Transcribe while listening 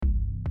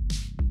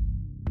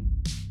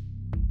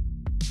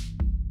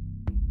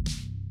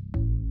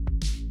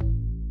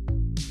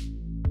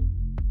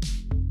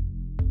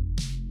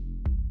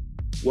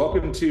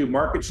Welcome to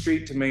Market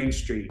Street to Main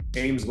Street,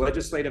 AIM's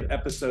legislative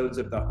episodes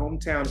of the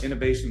Hometown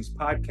Innovations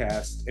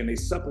podcast and a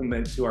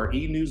supplement to our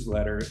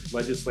e-newsletter,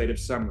 Legislative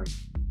Summary.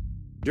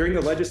 During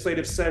the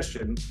legislative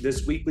session,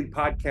 this weekly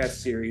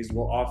podcast series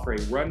will offer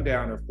a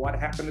rundown of what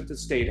happened at the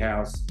State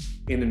House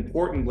and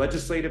important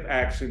legislative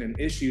action and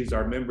issues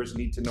our members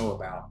need to know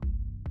about.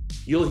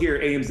 You'll hear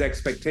AIM's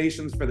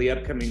expectations for the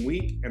upcoming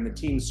week and the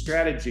team's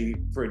strategy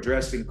for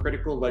addressing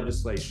critical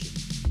legislation.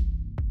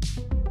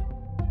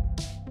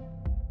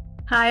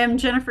 Hi, I'm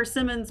Jennifer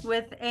Simmons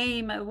with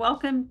AIM.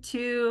 Welcome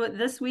to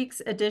this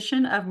week's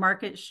edition of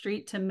Market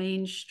Street to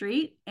Main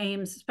Street,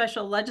 AIM's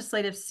special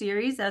legislative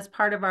series as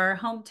part of our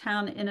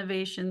Hometown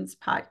Innovations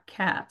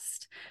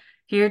podcast.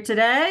 Here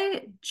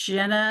today,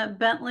 Jenna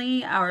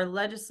Bentley, our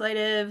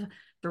legislative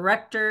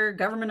director,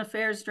 government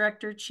affairs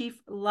director,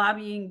 chief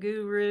lobbying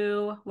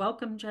guru.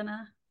 Welcome,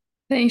 Jenna.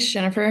 Thanks,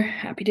 Jennifer.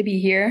 Happy to be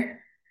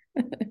here.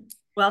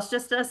 Well, it's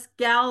just us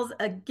gals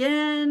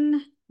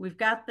again. We've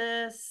got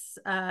this.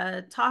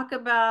 Talk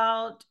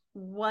about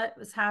what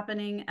was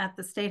happening at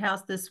the State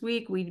House this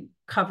week. We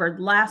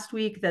covered last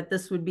week that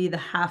this would be the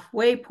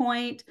halfway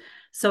point.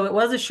 So it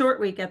was a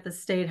short week at the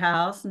State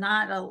House,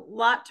 not a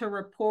lot to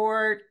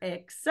report,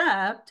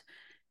 except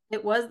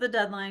it was the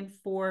deadline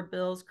for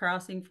bills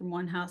crossing from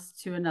one house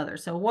to another.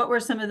 So what were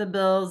some of the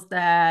bills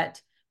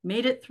that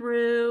made it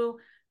through?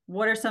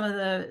 What are some of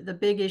the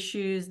big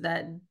issues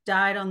that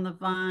died on the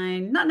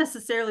vine? Not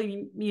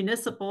necessarily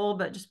municipal,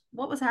 but just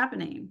what was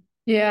happening?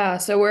 Yeah,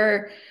 so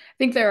I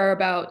think there are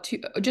about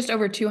just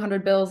over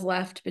 200 bills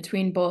left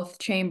between both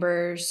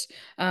chambers.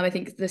 I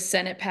think the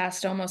Senate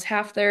passed almost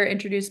half their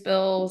introduced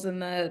bills, and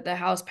the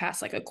House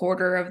passed like a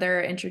quarter of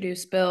their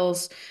introduced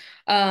bills.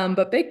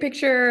 But big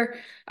picture,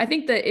 I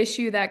think the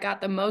issue that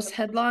got the most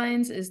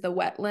headlines is the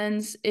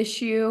wetlands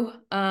issue.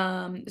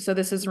 So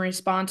this is in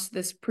response to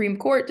the Supreme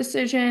Court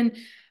decision.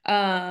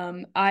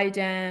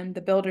 IDEM,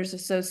 the Builders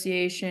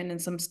Association,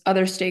 and some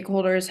other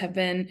stakeholders have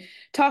been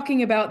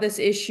talking about this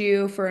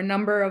issue for a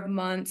number of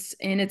months,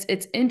 and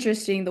it's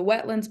interesting. The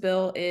wetlands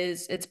bill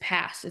it's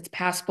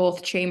passed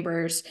both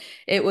chambers.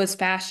 It was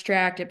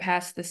fast-tracked. It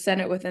passed the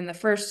Senate within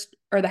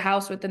the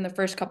House within the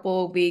first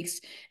couple of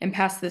weeks and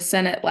passed the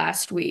Senate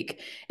last week.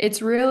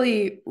 It's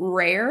really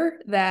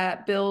rare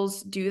that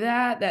bills do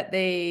that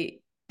they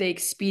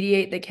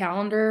expedite the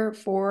calendar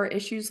for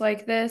issues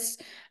like this.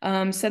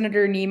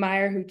 Senator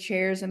Niemeyer, who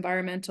chairs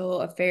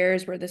environmental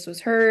affairs where this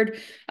was heard,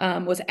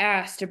 was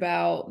asked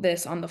about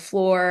this on the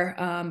floor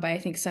by, I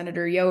think,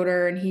 Senator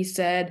Yoder, and he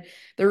said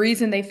the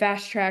reason they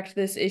fast-tracked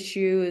this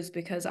issue is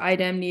because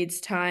IDEM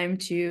needs time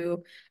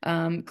to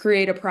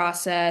create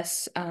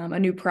a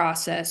new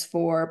process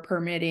for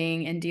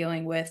permitting and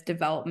dealing with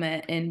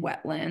development in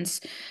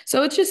wetlands.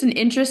 So it's just an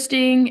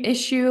interesting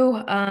issue.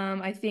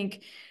 I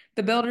think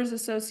the Builders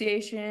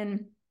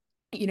Association,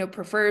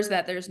 prefers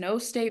that there's no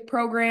state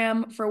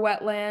program for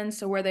wetlands.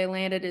 So where they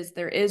landed is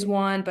there is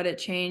one, but it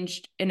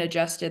changed and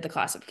adjusted the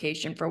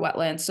classification for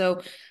wetlands.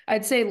 So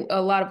I'd say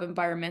a lot of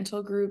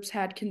environmental groups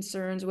had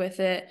concerns with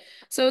it.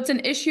 So it's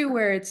an issue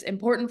where it's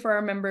important for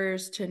our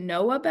members to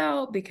know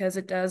about because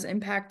it does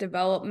impact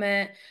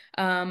development,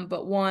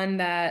 but one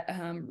that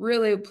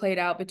really played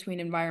out between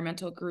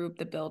environmental group,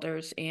 the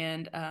builders,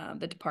 and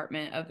the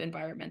Department of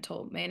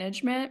Environmental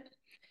Management.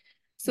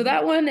 So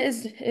that one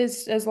is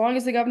as long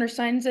as the governor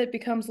signs it,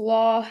 becomes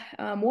law.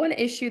 One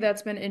issue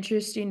that's been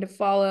interesting to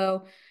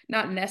follow,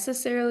 not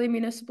necessarily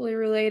municipally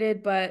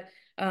related, but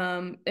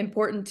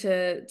important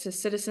to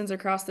citizens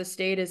across the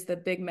state, is the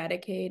big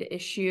Medicaid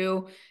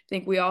issue. I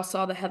think we all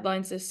saw the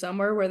headlines this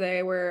summer where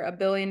they were $1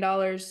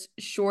 billion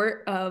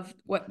short of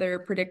what their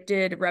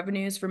predicted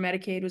revenues for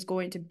Medicaid was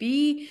going to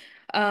be.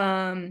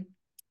 And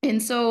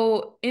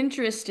so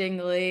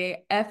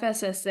interestingly,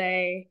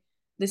 FSSA,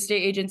 the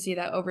state agency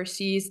that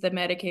oversees the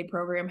Medicaid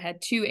program,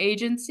 had two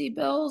agency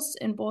bills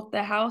in both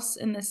the House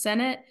and the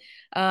Senate,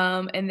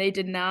 and they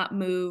did not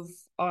move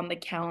on the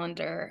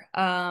calendar.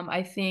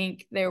 I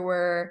think there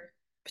were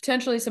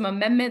potentially some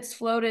amendments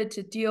floated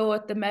to deal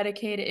with the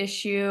Medicaid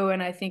issue,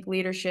 and I think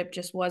leadership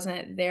just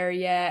wasn't there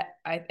yet.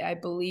 I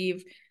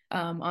believe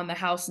on the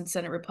House and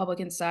Senate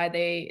Republican side,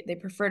 they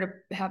prefer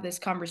to have this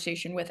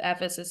conversation with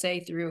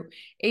FSSA through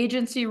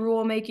agency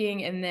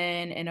rulemaking and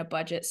then in a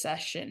budget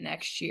session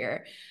next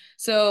year.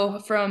 So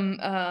from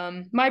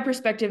my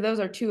perspective, those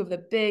are two of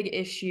the big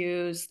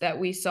issues that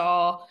we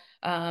saw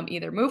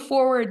either move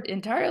forward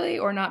entirely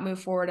or not move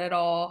forward at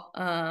all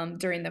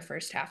during the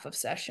first half of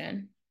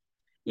session.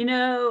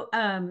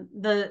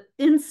 The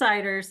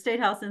insiders, State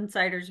House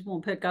insiders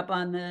won't pick up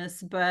on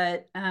this,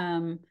 but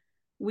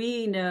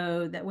we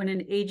know that when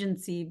an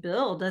agency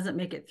bill doesn't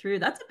make it through,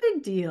 that's a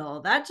big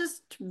deal. That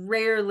just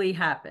rarely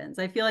happens.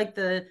 I feel like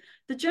the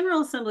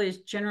General Assembly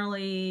is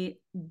generally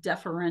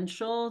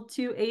deferential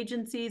to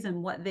agencies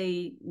and what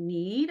they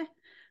need.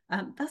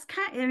 It's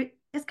kind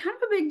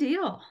of a big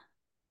deal.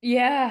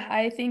 Yeah,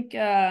 I think,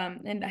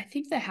 and I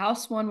think the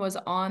House one was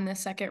on the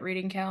second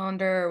reading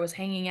calendar, or was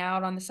hanging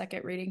out on the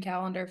second reading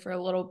calendar for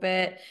a little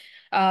bit.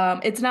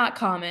 It's not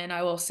common,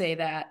 I will say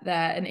that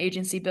an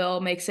agency bill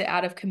makes it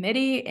out of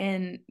committee,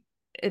 and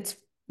it's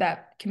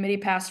that committee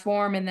passed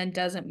form and then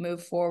doesn't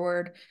move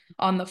forward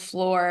on the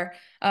floor.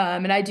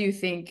 And I do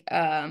think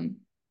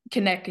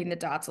connecting the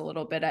dots a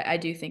little bit, I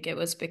do think it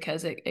was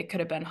because it could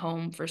have been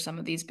home for some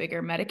of these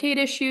bigger Medicaid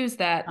issues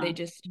that they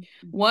just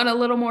want a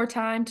little more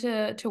time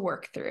to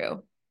work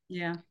through.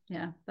 Yeah,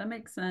 that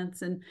makes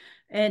sense.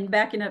 And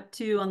backing up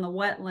too on the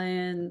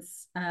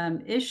wetlands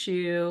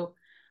issue,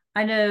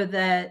 I know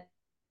that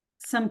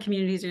some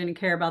communities are going to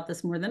care about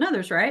this more than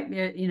others, right?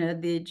 You know,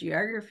 the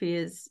geography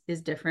is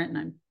different, and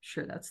I'm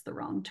sure that's the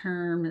wrong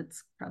term.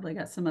 It's probably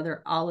got some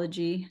other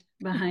ology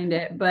behind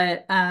it,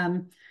 but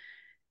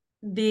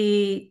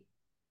the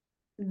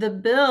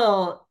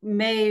bill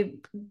may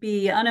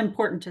be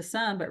unimportant to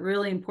some, but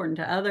really important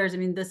to others. I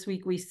mean, this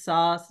week we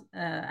saw,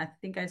 I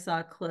think I saw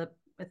a clip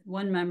with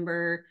one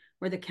member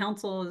where the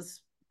council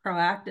is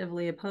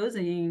proactively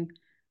opposing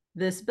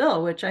this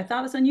bill, which I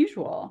thought was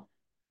unusual.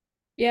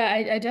 Yeah,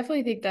 I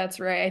definitely think that's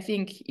right. I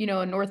think, you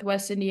know, in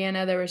Northwest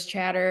Indiana, there was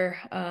chatter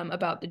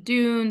about the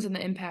dunes and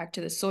the impact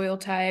to the soil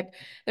type.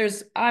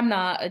 I'm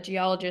not a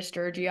geologist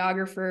or a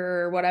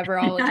geographer or whatever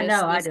I ologist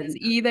know, I this is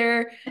didn't.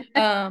 either.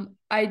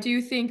 I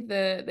do think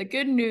the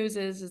good news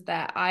is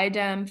that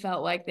IDEM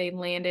felt like they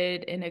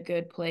landed in a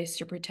good place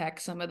to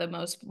protect some of the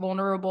most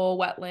vulnerable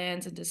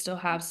wetlands and to still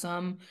have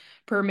some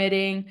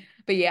permitting.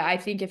 But yeah, I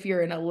think if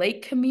you're in a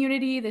lake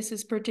community, this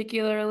is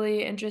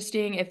particularly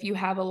interesting. If you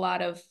have a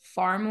lot of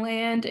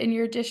farmland in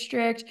your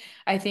district,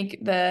 I think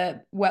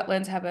the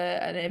wetlands have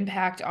an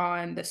impact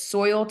on the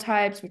soil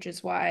types, which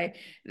is why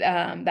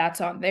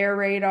that's on their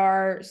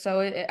radar.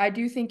 So I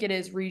do think it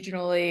is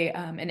regionally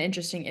an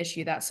interesting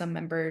issue that some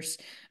members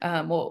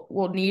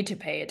will need to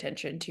pay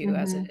attention to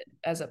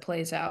as it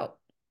plays out.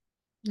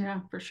 Yeah,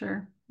 for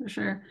sure. For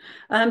sure.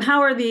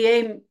 How are the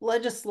AIM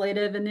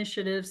legislative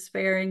initiatives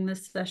faring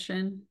this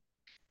session?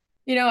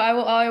 You know,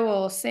 I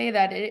will say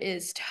that it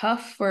is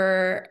tough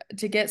to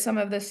get some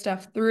of this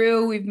stuff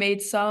through. We've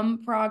made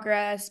some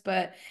progress,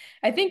 but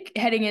I think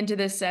heading into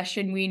this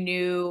session, we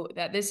knew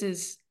that this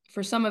is,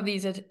 for some of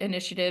these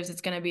initiatives,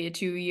 it's going to be a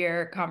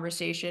 2-year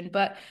conversation.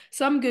 But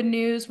some good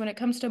news when it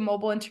comes to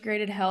mobile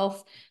integrated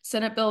health,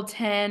 Senate Bill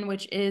 10,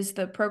 which is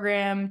the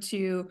program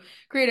to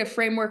create a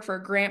framework for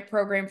a grant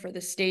program for the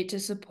state to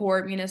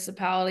support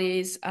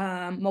municipalities'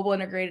 mobile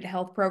integrated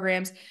health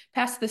programs,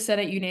 passed the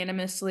Senate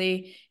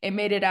unanimously. It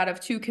made it out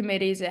of 2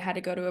 committees. It had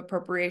to go to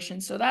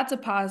appropriations. So that's a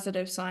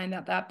positive sign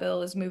that that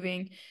bill is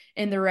moving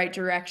in the right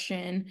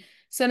direction.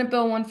 Senate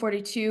Bill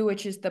 142,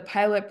 which is the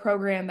pilot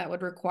program that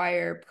would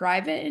require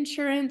private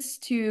insurance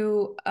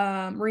to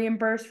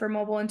reimburse for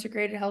mobile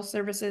integrated health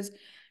services,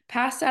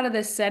 passed out of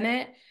the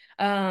Senate.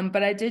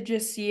 But I did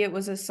just see it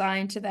was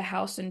assigned to the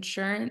House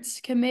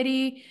Insurance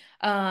Committee.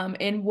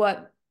 And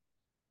what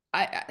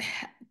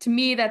to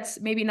me, that's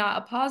maybe not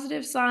a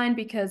positive sign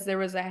because there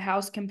was a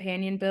House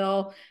companion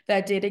bill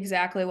that did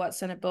exactly what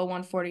Senate Bill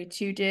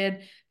 142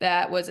 did,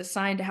 that was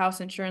assigned to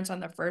House Insurance on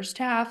the first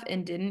half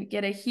and didn't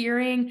get a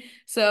hearing.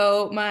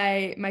 So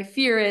my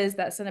fear is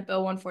that Senate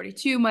Bill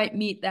 142 might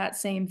meet that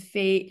same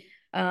fate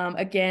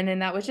again,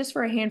 and that was just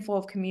for a handful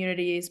of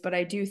communities. But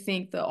I do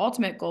think the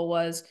ultimate goal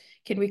was,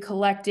 can we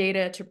collect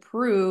data to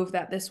prove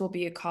that this will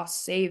be a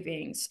cost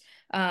savings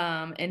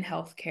in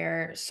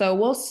healthcare? So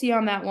we'll see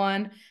on that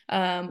one.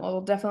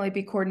 We'll definitely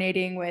be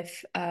coordinating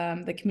with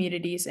the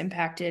communities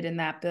impacted in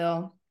that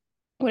bill.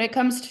 When it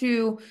comes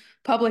to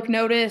public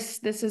notice,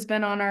 this has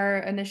been on our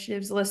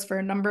initiatives list for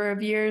a number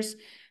of years.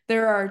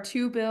 There are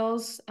 2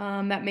 bills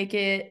that make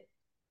it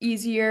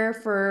easier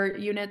for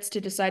units to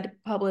decide to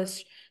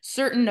publish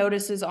certain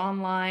notices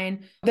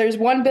online. There's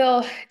one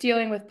bill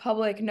dealing with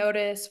public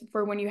notice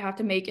for when you have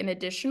to make an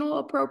additional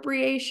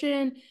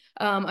appropriation.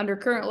 Under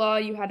current law,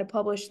 you had to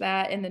publish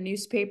that in the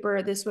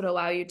newspaper. This would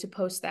allow you to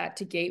post that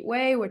to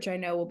Gateway, which I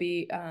know will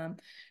be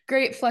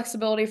great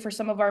flexibility for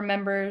some of our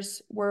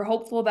members. We're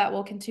hopeful that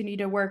we'll continue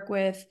to work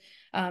with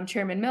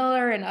Chairman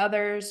Miller and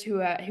others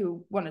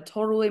who want to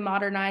totally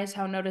modernize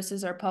how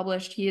notices are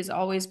published. He has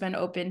always been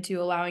open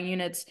to allowing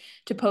units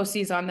to post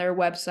these on their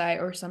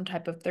website or some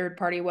type of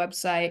third-party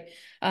website.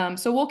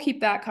 So we'll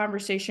keep that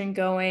conversation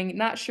going.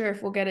 Not sure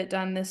if we'll get it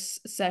done this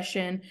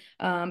session,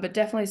 but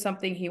definitely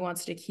something he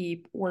wants to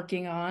keep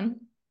working on.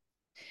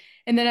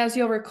 And then, as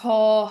you'll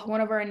recall,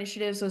 one of our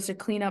initiatives was to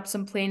clean up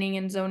some planning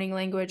and zoning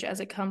language as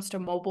it comes to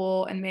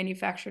mobile and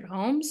manufactured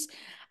homes.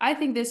 I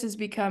think this is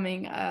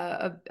becoming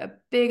a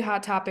big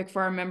hot topic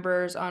for our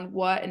members on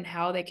what and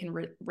how they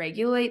can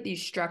regulate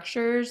these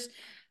structures.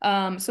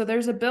 So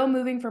there's a bill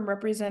moving from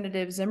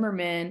Representative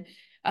Zimmerman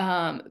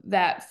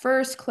that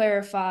first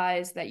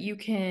clarifies that you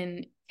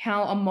can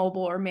count a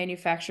mobile or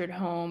manufactured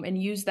home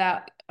and use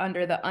that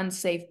under the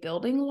unsafe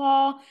building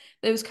law.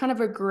 There was kind of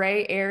a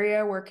gray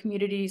area where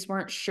communities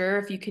weren't sure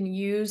if you can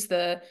use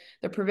the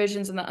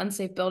provisions in the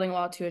unsafe building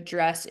law to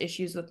address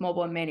issues with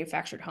mobile and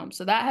manufactured homes.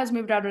 So that has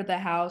moved out of the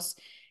House.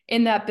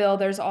 In that bill,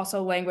 there's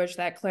also language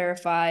that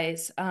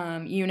clarifies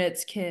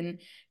units can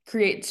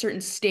create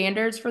certain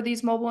standards for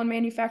these mobile and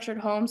manufactured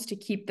homes to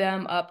keep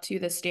them up to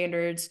the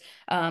standards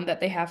that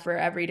they have for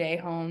everyday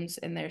homes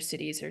in their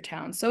cities or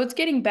towns. So it's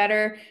getting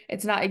better.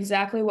 It's not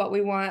exactly what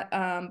we want,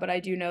 but I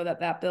do know that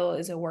that bill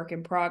is a work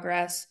in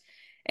progress.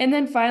 And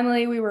then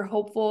finally, we were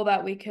hopeful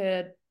that we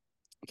could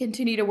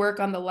continue to work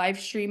on the live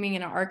streaming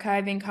and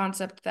archiving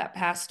concept that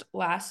passed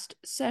last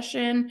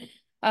session.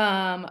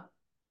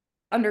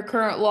 Under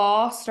current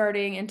law,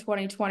 starting in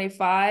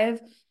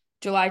 2025,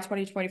 July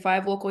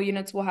 2025, local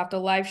units will have to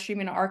live stream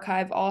and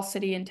archive all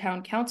city and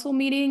town council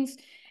meetings.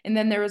 And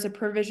then there was a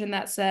provision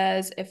that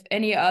says if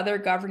any other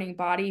governing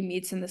body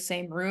meets in the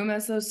same room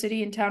as those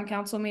city and town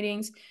council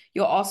meetings,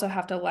 you'll also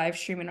have to live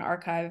stream and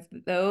archive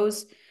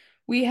those.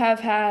 We have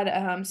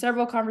had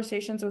several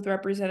conversations with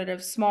Representative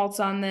Smaltz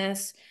on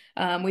this.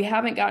 We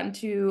haven't gotten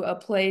to a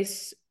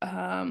place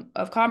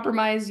of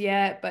compromise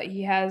yet, but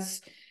he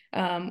has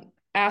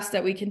asked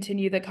that we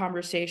continue the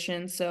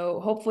conversation. So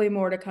hopefully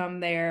more to come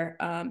there,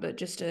 but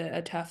just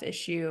a tough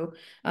issue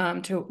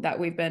that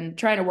we've been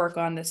trying to work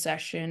on this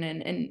session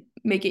and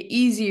make it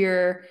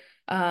easier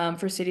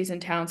for cities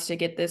and towns to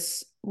get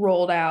this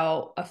rolled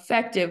out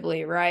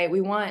effectively, right?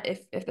 We want,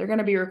 if they're going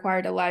to be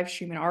required to live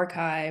stream and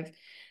archive,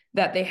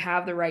 that they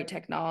have the right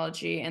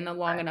technology and the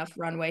long enough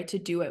runway to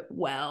do it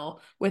well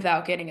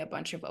without getting a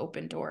bunch of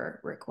open door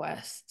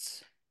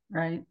requests.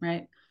 Right.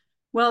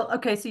 Well,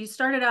 okay, so you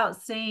started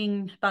out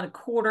saying about a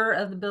quarter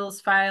of the bills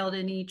filed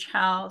in each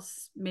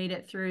house made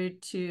it through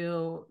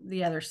to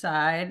the other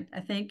side,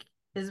 I think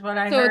is what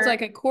I heard. So it's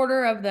like a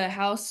quarter of the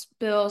House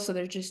bill, so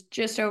there's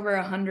just over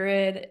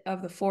 100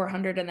 of the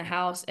 400 in the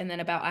House, and then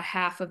about a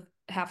half of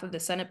the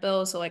Senate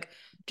bill, so like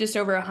just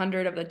over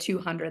 100 of the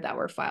 200 that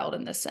were filed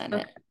in the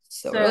Senate. Okay.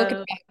 So we're looking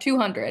at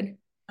 200.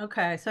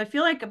 Okay, so I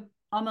feel like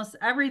almost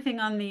everything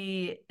on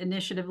the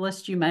initiative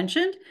list you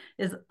mentioned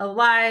is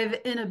alive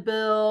in a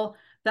bill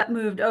that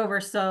moved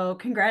over. So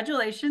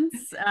congratulations.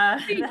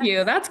 Thank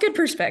you. That's good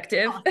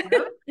perspective. Awesome.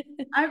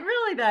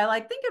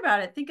 Think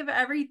about it. Think of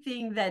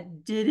everything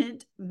that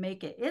didn't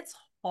make it. It's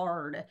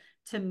hard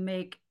to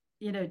make,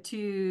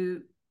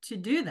 to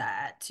do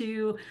that,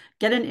 to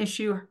get an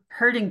issue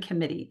heard in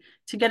committee,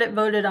 to get it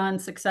voted on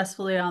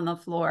successfully on the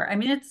floor. I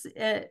mean,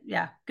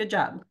 yeah, good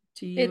job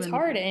to you. It's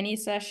hard any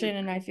session.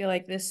 And I feel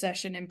like this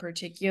session in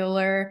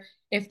particular,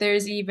 if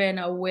there's even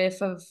a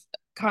whiff of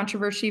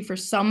controversy for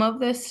some of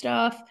this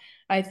stuff,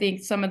 I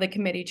think some of the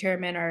committee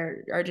chairmen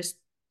are just,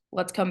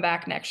 let's come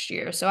back next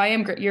year. So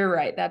you're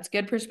right. That's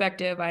good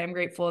perspective. I am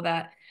grateful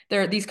that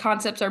these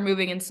concepts are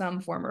moving in some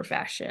form or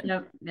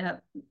fashion.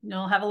 Yep.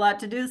 You'll have a lot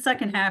to do the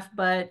second half,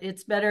 but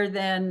it's better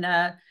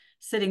than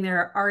sitting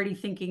there already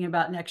thinking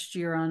about next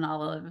year on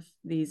all of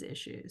these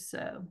issues.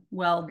 So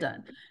well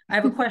done. I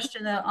have a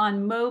question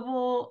on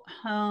mobile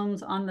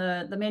homes, on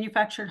the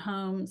manufactured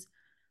homes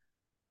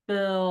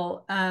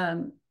bill.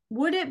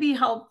 Would it be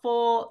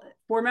helpful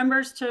for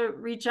members to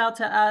reach out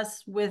to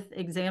us with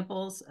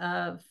examples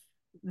of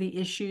the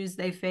issues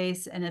they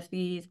face, and if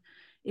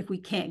we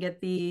can't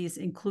get these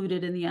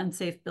included in the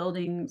unsafe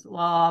buildings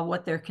law,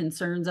 what their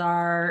concerns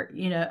are?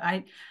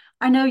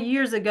 I know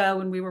years ago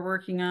when we were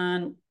working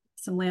on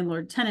some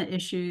landlord tenant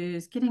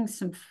issues, getting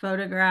some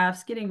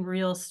photographs, getting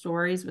real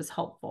stories was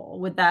helpful.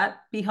 Would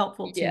that be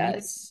helpful to you?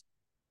 Yes.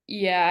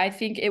 Yeah, I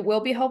think it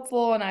will be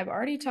helpful. And I've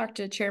already talked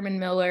to Chairman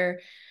Miller.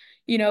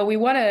 We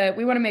want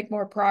to make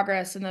more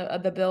progress in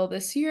the bill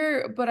this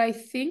year, but I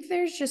think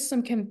there's just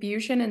some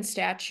confusion in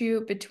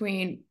statute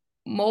between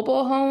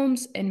mobile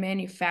homes and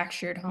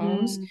manufactured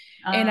homes.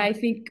 And I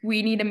think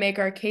we need to make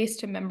our case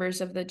to members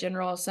of the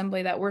General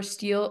Assembly that we're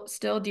still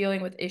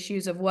dealing with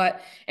issues of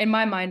what, in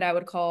my mind, I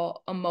would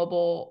call a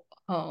mobile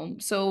home.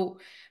 So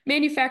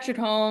manufactured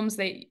homes,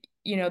 the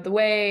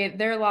way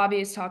their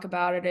lobbyists talk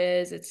about it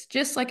is it's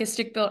just like a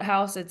stick-built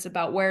house. It's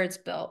about where it's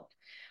built.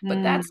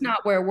 But that's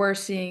not where we're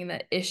seeing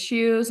the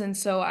issues. And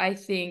so I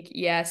think,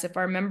 yes, if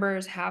our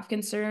members have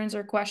concerns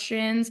or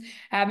questions,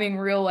 having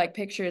real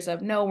pictures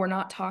of, no, we're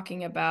not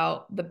talking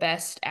about the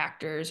best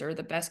actors or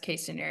the best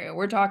case scenario.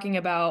 We're talking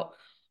about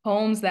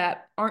homes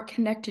that aren't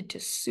connected to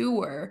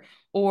sewer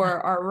or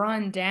are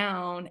run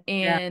down.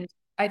 And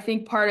I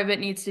think part of it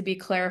needs to be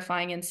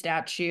clarifying in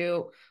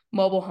statute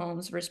mobile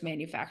homes versus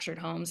manufactured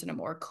homes in a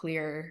more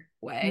clear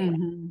way.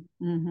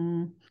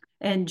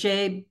 And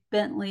Jay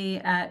Bentley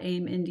at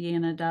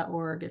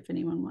aimindiana.org if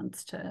anyone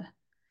wants to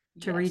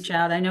reach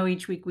out. I know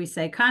each week we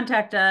say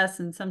contact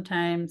us, and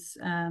sometimes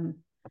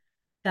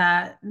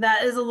that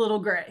is a little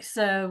gray.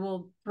 So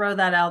we'll throw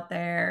that out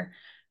there.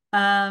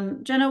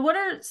 Jenna, what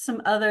are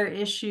some other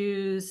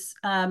issues,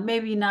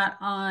 maybe not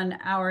on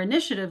our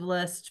initiative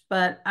list,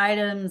 but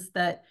items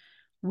that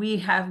we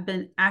have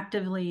been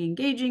actively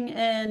engaging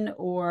in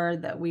or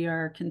that we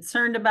are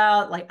concerned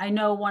about? I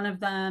know one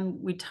of them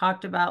we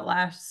talked about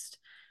last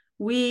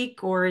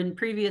week or in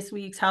previous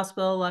weeks. House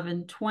Bill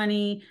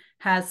 1120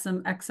 has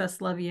some excess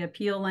levy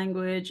appeal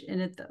language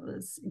in it that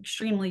was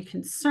extremely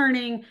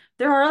concerning.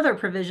 There are other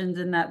provisions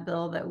in that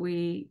bill that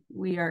we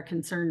are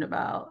concerned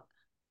about.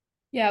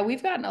 Yeah,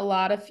 we've gotten a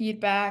lot of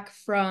feedback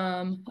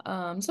from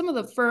some of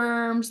the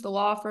firms, the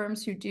law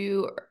firms who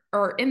do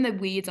are in the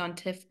weeds on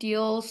TIF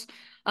deals.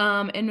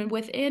 And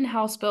within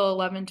House Bill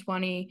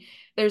 1120,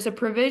 there's a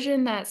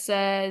provision that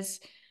says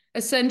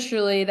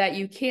essentially that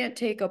you can't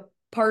take a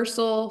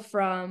parcel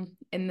from,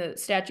 and the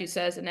statute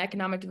says, an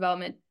economic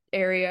development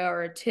area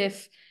or a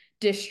TIF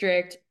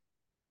district,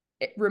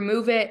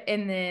 remove it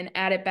and then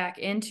add it back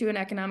into an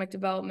economic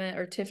development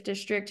or TIF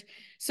district.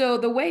 So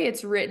the way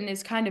it's written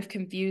is kind of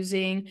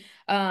confusing.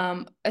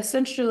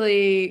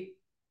 Essentially,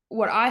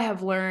 what I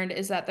have learned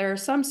is that there are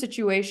some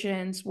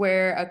situations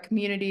where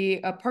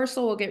a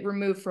parcel will get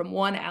removed from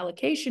one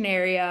allocation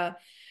area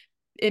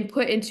and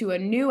put into a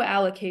new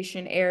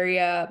allocation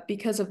area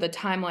because of the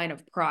timeline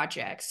of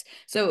projects.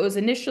 So it was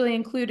initially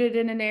included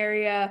in an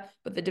area,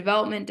 but the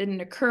development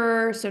didn't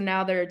occur. So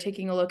now they're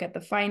taking a look at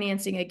the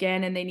financing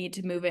again, and they need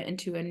to move it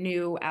into a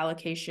new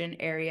allocation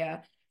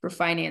area for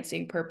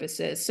financing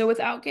purposes. So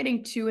without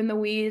getting too in the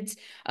weeds,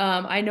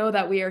 I know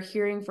that we are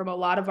hearing from a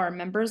lot of our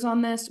members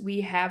on this. We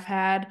have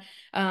had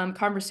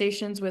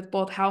conversations with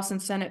both House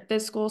and Senate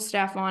fiscal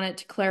staff on it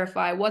to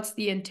clarify what's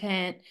the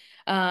intent.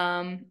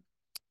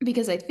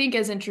 Because I think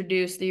as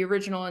introduced, the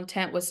original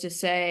intent was to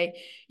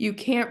say you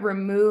can't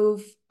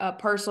remove a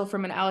parcel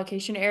from an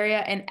allocation area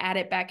and add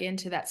it back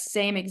into that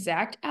same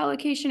exact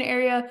allocation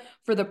area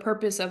for the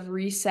purpose of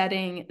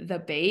resetting the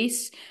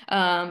base.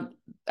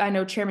 I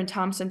know Chairman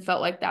Thompson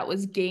felt like that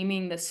was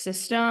gaming the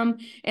system,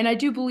 and I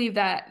do believe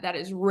that that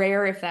is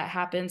rare if that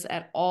happens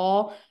at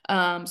all.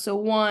 So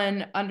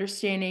one,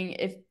 understanding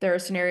if there are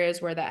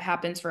scenarios where that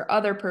happens for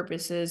other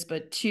purposes,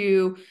 but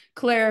two,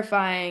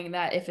 clarifying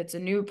that if it's a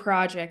new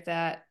project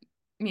that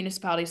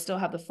municipalities still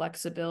have the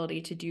flexibility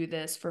to do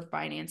this for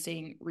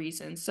financing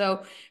reasons.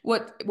 So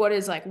what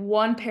is like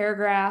one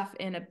paragraph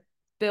in a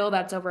bill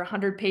that's over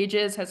 100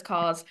 pages has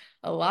caused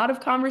a lot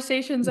of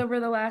conversations over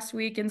the last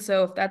week. And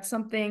so if that's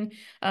something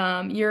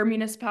your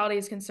municipality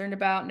is concerned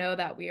about, know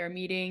that we are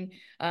meeting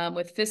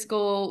with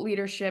fiscal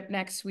leadership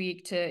next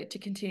week to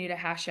continue to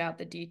hash out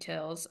the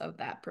details of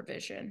that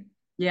provision.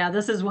 Yeah,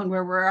 this is one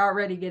where we're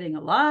already getting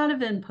a lot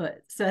of input.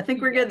 So I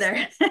think we're good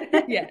there.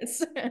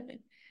 Yes.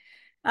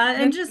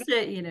 And just,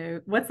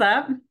 what's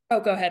up?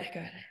 Oh, go ahead. Go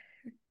ahead.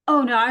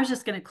 Oh, no, I was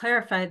just going to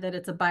clarify that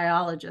it's a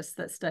biologist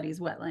that studies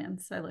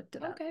wetlands. I looked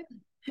it up. Okay.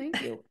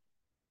 Thank you.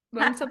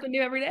 Learn something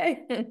new every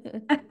day.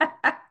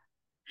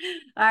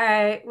 All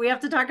right. We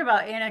have to talk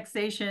about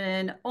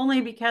annexation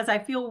only because I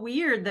feel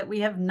weird that we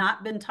have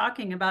not been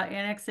talking about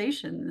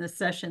annexation this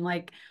session.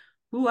 Like,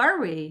 who are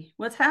we?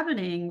 What's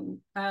happening?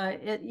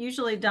 It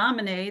usually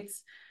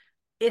dominates.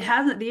 It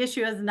hasn't, the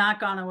issue has not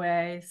gone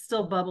away,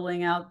 still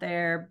bubbling out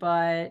there,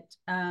 but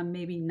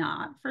maybe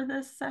not for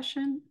this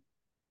session.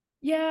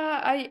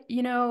 Yeah,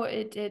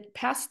 it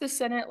passed the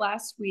Senate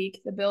last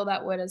week, the bill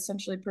that would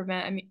essentially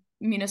prevent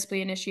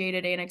municipally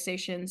initiated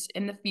annexations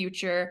in the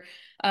future.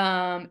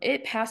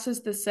 It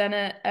passes the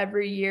Senate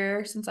every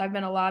year since I've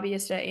been a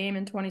lobbyist at AIM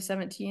in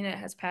 2017. It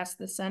has passed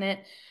the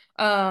Senate.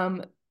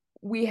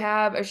 We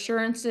have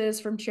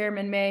assurances from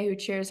Chairman May, who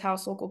chairs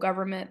House Local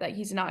Government, that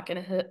he's not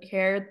going to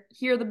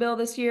hear the bill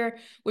this year,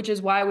 which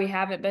is why we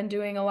haven't been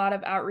doing a lot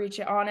of outreach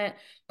on it.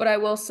 But I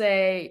will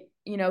say,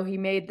 he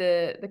made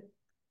the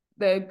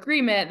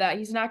agreement that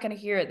he's not going to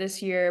hear it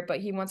this year,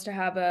 but he wants to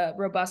have a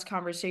robust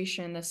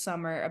conversation this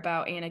summer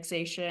about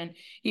annexation.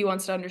 He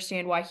wants to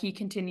understand why he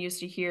continues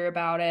to hear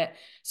about it.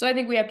 So I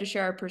think we have to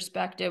share our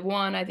perspective.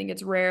 One, I think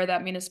it's rare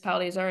that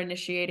municipalities are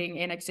initiating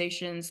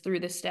annexations through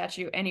this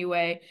statute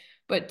anyway.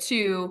 But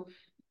two,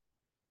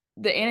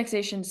 the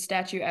annexation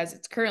statute as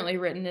it's currently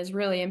written is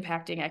really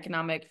impacting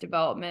economic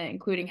development,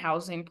 including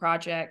housing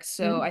projects.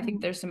 So I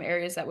think there's some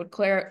areas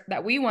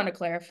that we want to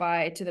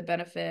clarify to the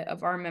benefit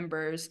of our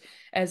members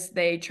as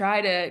they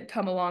try to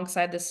come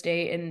alongside the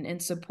state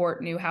and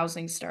support new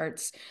housing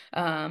starts.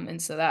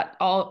 And so that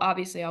all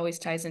obviously always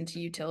ties into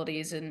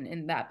utilities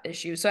and that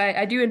issue. So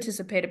I do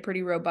anticipate a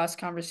pretty robust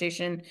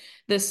conversation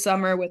this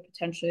summer with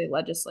potentially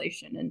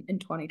legislation in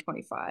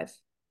 2025.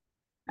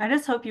 I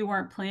just hope you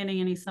weren't planning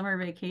any summer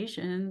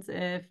vacations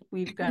if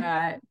we've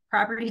got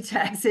property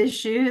tax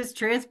issues,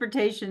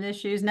 transportation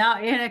issues, now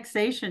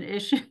annexation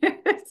issues.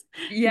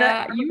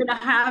 Yeah, you're going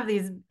to have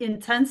these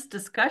intense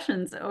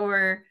discussions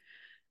over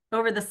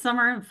the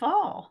summer and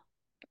fall.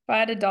 If I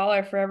had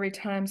 $1 for every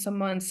time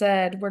someone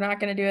said, we're not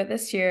going to do it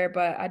this year,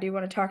 but I do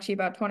want to talk to you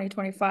about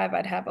 2025,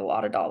 I'd have a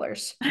lot of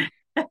dollars.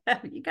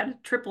 You got to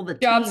triple the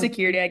job team.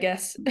 Security, I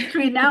guess.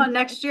 Between now and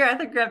next year, I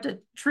think you have to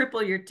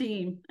triple your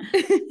team.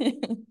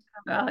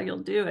 How you'll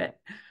do it.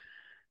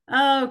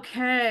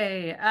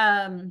 Okay.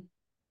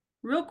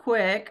 Real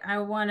quick, I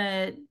want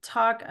to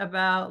talk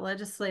about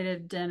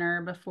legislative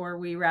dinner before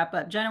we wrap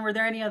up. Jenna, were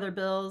there any other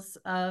bills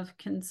of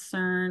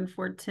concern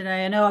for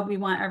today? I know we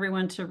want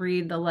everyone to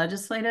read the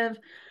legislative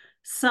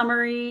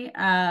summary.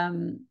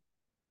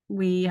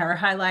 We are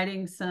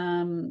highlighting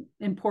some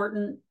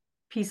important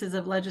pieces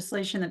of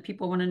legislation that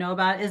people want to know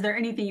about. Is there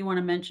anything you want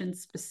to mention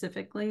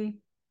specifically?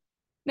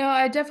 No,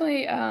 I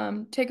definitely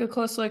take a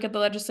close look at the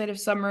legislative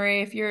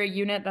summary. If you're a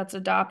unit that's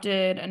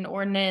adopted an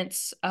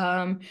ordinance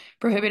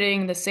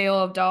prohibiting the sale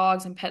of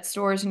dogs and pet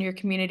stores in your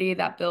community,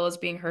 that bill is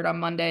being heard on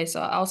Monday. So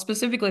I'll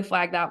specifically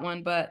flag that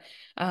one, but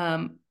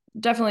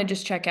definitely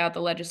just check out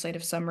the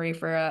legislative summary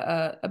for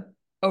a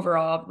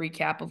overall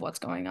recap of what's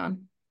going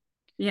on.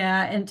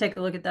 Yeah, and take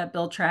a look at that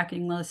bill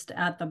tracking list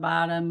at the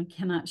bottom.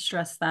 Cannot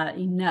stress that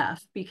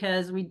enough,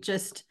 because we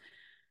just,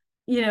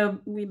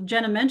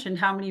 Jenna mentioned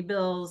how many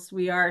bills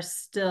we are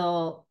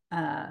still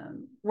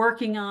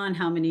working on,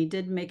 how many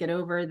did make it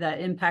over that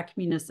impact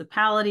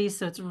municipalities.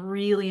 So it's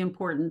really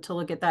important to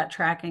look at that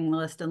tracking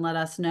list and let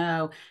us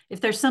know if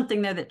there's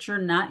something there that you're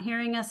not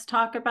hearing us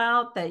talk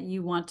about that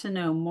you want to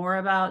know more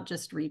about.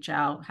 Just reach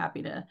out.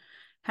 Happy to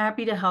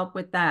help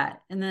with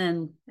that. And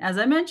then, as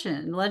I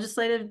mentioned,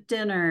 legislative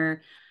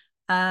dinner.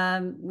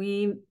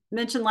 We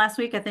mentioned last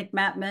week, I think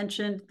Matt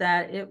mentioned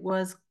that it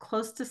was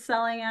close to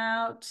selling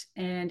out,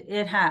 and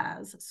it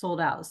has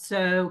sold out.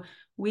 So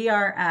we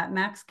are at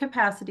max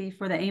capacity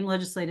for the AIM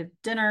legislative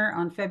dinner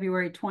on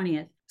February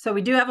 20th. So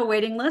we do have a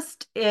waiting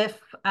list. If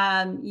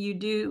you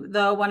do,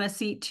 though, want a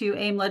seat to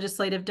AIM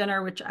legislative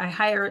dinner, which I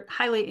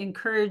highly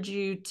encourage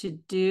you to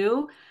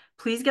do,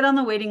 please get on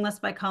the waiting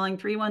list by calling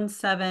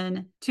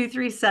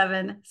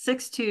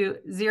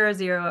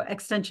 317-237-6200,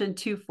 extension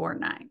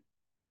 249.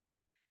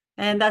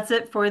 And that's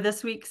it for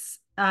this week's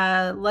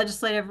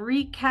legislative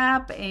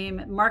recap,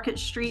 AIM Market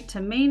Street to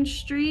Main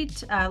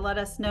Street. Let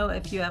us know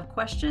if you have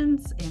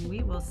questions, and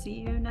we will see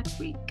you next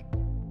week.